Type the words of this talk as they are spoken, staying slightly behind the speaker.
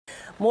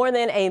More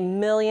than 1.5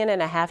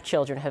 million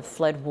children have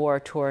fled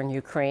war-torn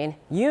Ukraine.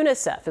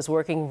 UNICEF is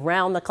working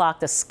round the clock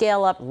to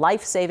scale up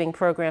life-saving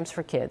programs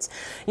for kids.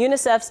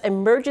 UNICEF's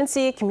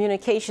emergency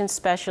communications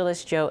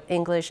specialist, Joe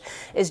English,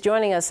 is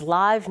joining us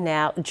live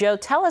now. Joe,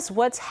 tell us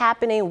what's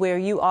happening where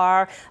you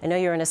are. I know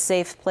you're in a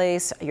safe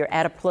place, you're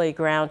at a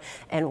playground,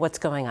 and what's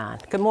going on.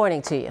 Good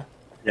morning to you.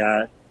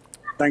 Yeah,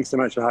 thanks so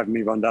much for having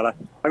me, Vandella.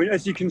 I mean,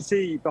 as you can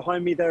see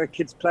behind me, there are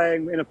kids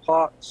playing in a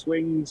park,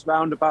 swings,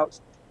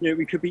 roundabouts. You know,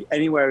 we could be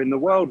anywhere in the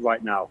world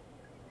right now.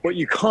 What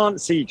you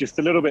can't see just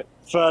a little bit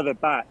further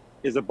back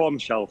is a bomb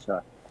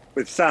shelter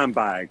with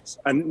sandbags.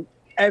 And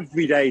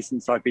every day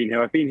since I've been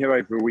here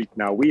over a week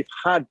now, we've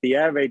had the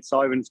air raid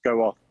sirens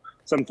go off,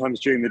 sometimes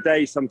during the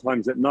day,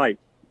 sometimes at night.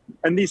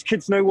 And these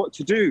kids know what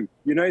to do.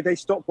 You know, they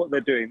stop what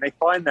they're doing, they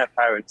find their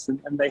parents and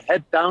they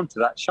head down to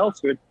that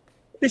shelter. And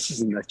this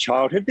isn't their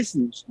childhood. This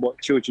isn't what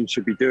children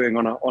should be doing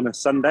on a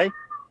Sunday.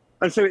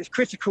 And so it's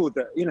critical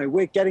that, you know,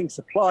 we're getting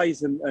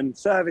supplies and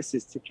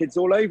services to kids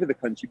all over the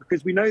country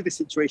because we know the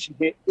situation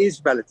here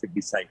is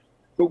relatively safe.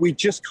 But we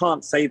just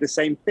can't say the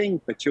same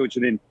thing for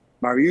children in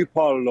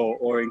Mariupol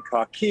or in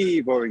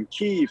Kharkiv or in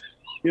Kyiv.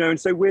 You know, and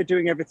so we're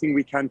doing everything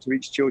we can to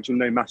reach children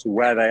no matter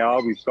where they are.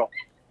 We've got,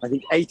 I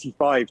think,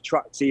 85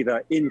 trucks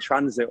either in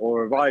transit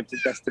or arrived at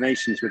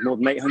destinations with more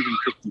than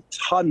 850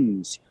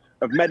 tons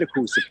of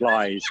medical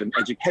supplies and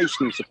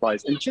educational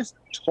supplies and just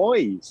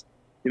toys.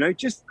 You know,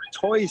 just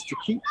toys to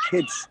keep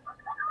kids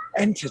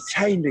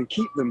entertained and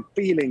keep them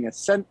feeling a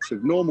sense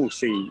of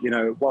normalcy, you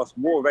know, whilst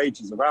war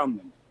rages around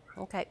them.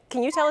 Okay.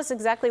 Can you tell us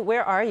exactly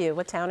where are you?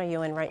 What town are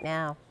you in right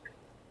now?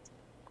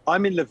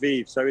 I'm in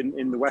Lviv, so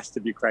in the west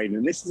of Ukraine.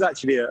 And this is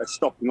actually a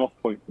stopping off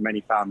point for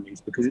many families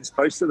because it's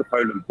close to the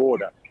Poland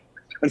border.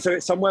 And so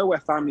it's somewhere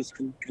where families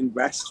can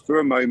rest for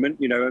a moment,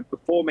 you know,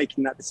 before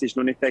making that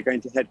decision on if they're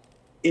going to head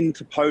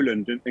into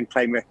Poland and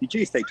claim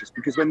refugee status.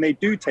 Because when they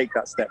do take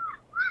that step,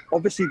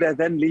 obviously, they're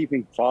then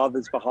leaving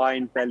fathers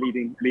behind, they're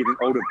leaving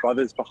older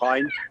brothers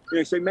behind. You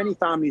know, so many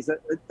families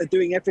are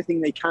doing everything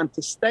they can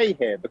to stay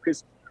here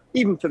because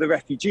even for the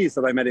refugees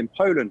that I met in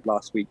Poland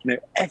last week, you know,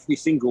 every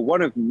single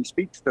one of them, you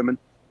speak to them and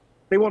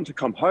they want to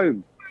come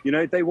home. You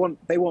know, they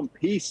want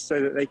peace so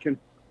that they can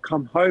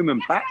come home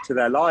and back to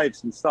their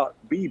lives and start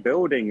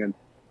rebuilding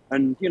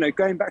and you know,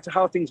 going back to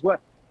how things were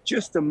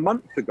just a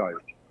month ago.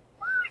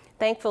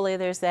 Thankfully,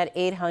 there's that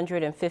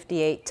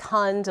 858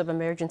 tons of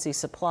emergency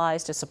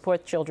supplies to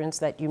support children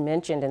that you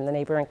mentioned in the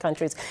neighboring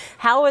countries.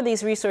 How are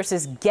these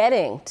resources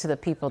getting to the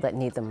people that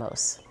need them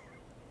most?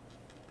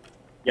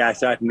 Yeah,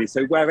 certainly.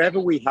 So wherever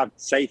we have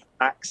safe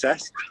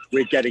access,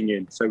 we're getting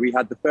in. So we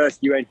had the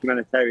first UN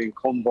humanitarian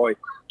convoy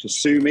to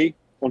Sumy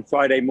on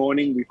Friday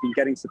morning. We've been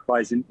getting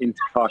supplies into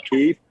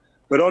Kharkiv.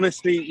 But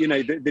honestly, you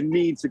know, the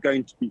needs are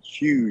going to be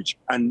huge.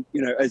 And,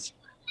 you know,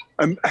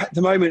 at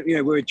the moment, you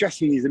know, we're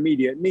addressing these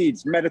immediate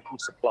needs, medical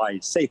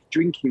supplies, safe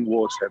drinking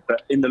water.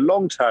 But in the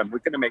long term, we're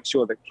going to make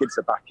sure that kids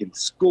are back in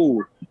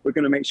school. We're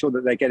going to make sure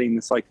that they're getting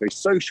the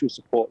psychosocial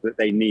support that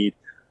they need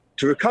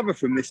to recover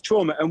from this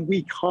trauma. And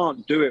we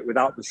can't do it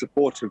without the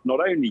support of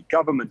not only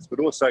governments, but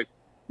also,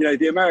 you know,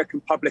 the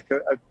American public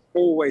have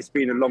always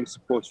been a long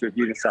supporter of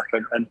UNICEF.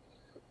 And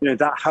you know,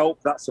 that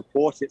help, that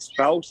support, it's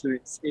felt, and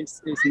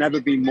it's never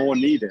been more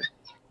needed.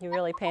 You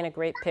really paint a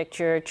great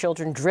picture.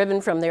 Children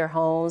driven from their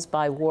homes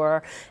by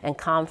war and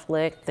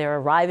conflict. They're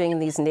arriving in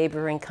these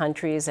neighboring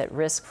countries at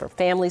risk for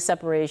family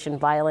separation,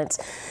 violence.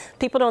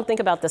 People don't think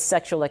about the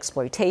sexual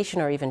exploitation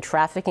or even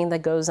trafficking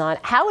that goes on.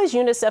 How is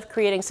UNICEF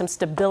creating some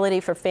stability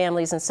for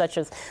families in such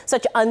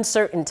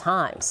uncertain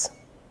times?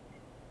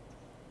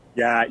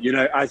 Yeah, you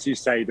know, as you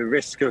say, the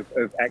risk of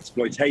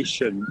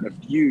exploitation,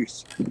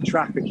 abuse,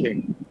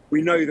 trafficking.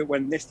 We know that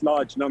when this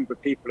large number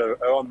of people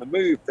are on the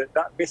move,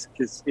 that risk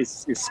is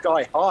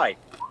sky high.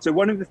 So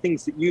one of the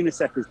things that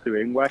UNICEF is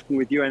doing, working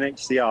with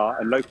UNHCR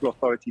and local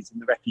authorities in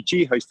the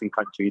refugee hosting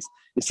countries,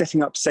 is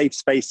setting up safe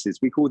spaces.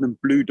 We call them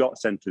blue dot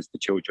centers for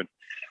children.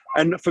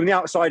 And from the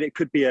outside, it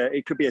could be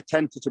a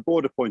tent at a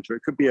border point, or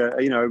it could be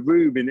a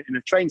room in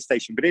a train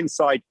station. But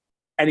inside,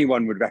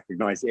 anyone would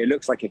recognize it. It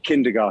looks like a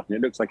kindergarten.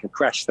 It looks like a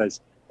creche.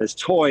 There's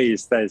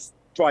toys, there's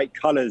bright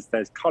colors,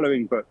 there's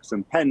coloring books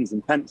and pens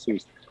and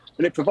pencils.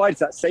 And it provides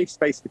that safe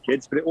space for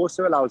kids, but it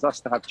also allows us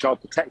to have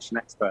child protection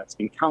experts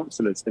and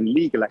counselors and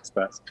legal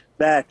experts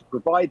there to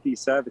provide these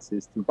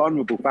services to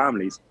vulnerable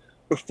families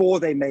before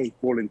they may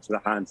fall into the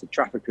hands of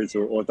traffickers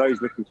or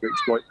those looking to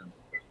exploit them.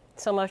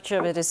 So much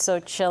of it is so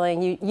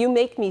chilling. You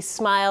make me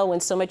smile when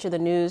so much of the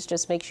news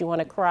just makes you want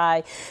to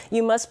cry.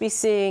 You must be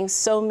seeing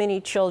so many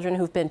children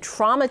who've been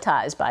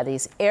traumatized by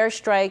these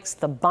airstrikes,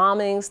 the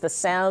bombings, the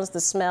sounds,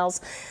 the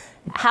smells.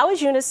 How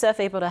is UNICEF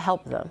able to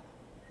help them?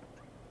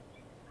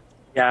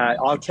 Yeah,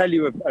 I'll tell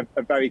you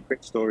a very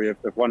quick story of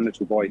one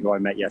little boy who I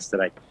met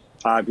yesterday.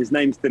 His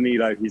name's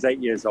Danilo. He's 8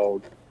 years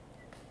old.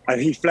 And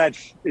he fled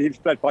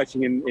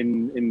fighting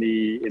in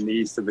the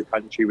east of the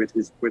country with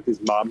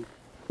his mum.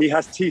 He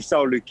has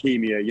T-cell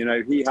leukemia. You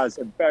know, he has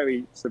a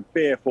very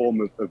severe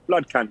form of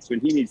blood cancer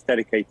and he needs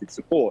dedicated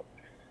support.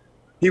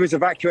 He was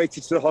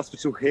evacuated to the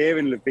hospital here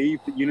in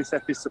Lviv that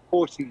UNICEF is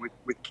supporting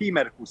with key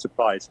medical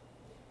supplies.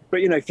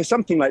 But, you know, for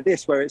something like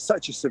this, where it's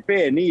such a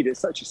severe need, it's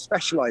such a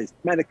specialized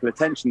medical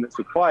attention that's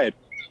required,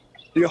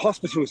 the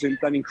hospitals have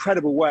done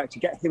incredible work to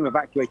get him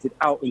evacuated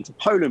out into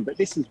Poland. But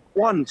this is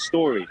one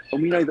story.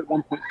 And we know that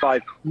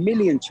 1.5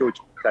 million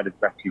children are flooded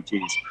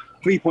refugees.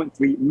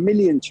 3.3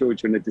 million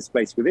children are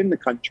displaced within the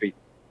country.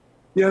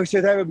 You know, so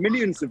there are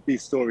millions of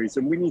these stories,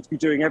 and we need to be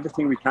doing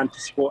everything we can to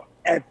support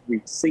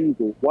every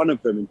single one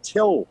of them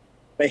until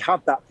they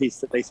have that peace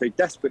that they so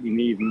desperately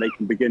need and they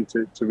can begin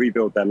to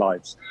rebuild their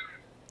lives.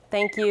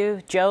 Thank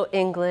you, Joe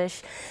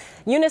English,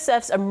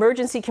 UNICEF's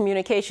emergency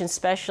communications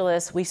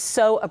specialist. We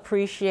so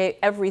appreciate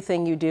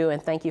everything you do,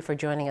 and thank you for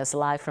joining us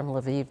live from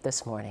Lviv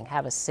this morning.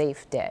 Have a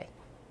safe day.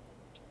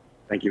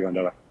 Thank you,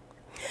 Vandana.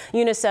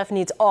 UNICEF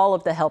needs all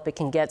of the help it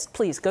can get.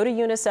 Please go to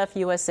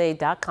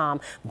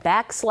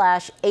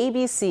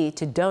unicefusa.com/ABC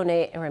to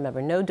donate. And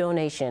remember, no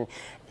donation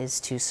is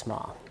too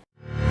small.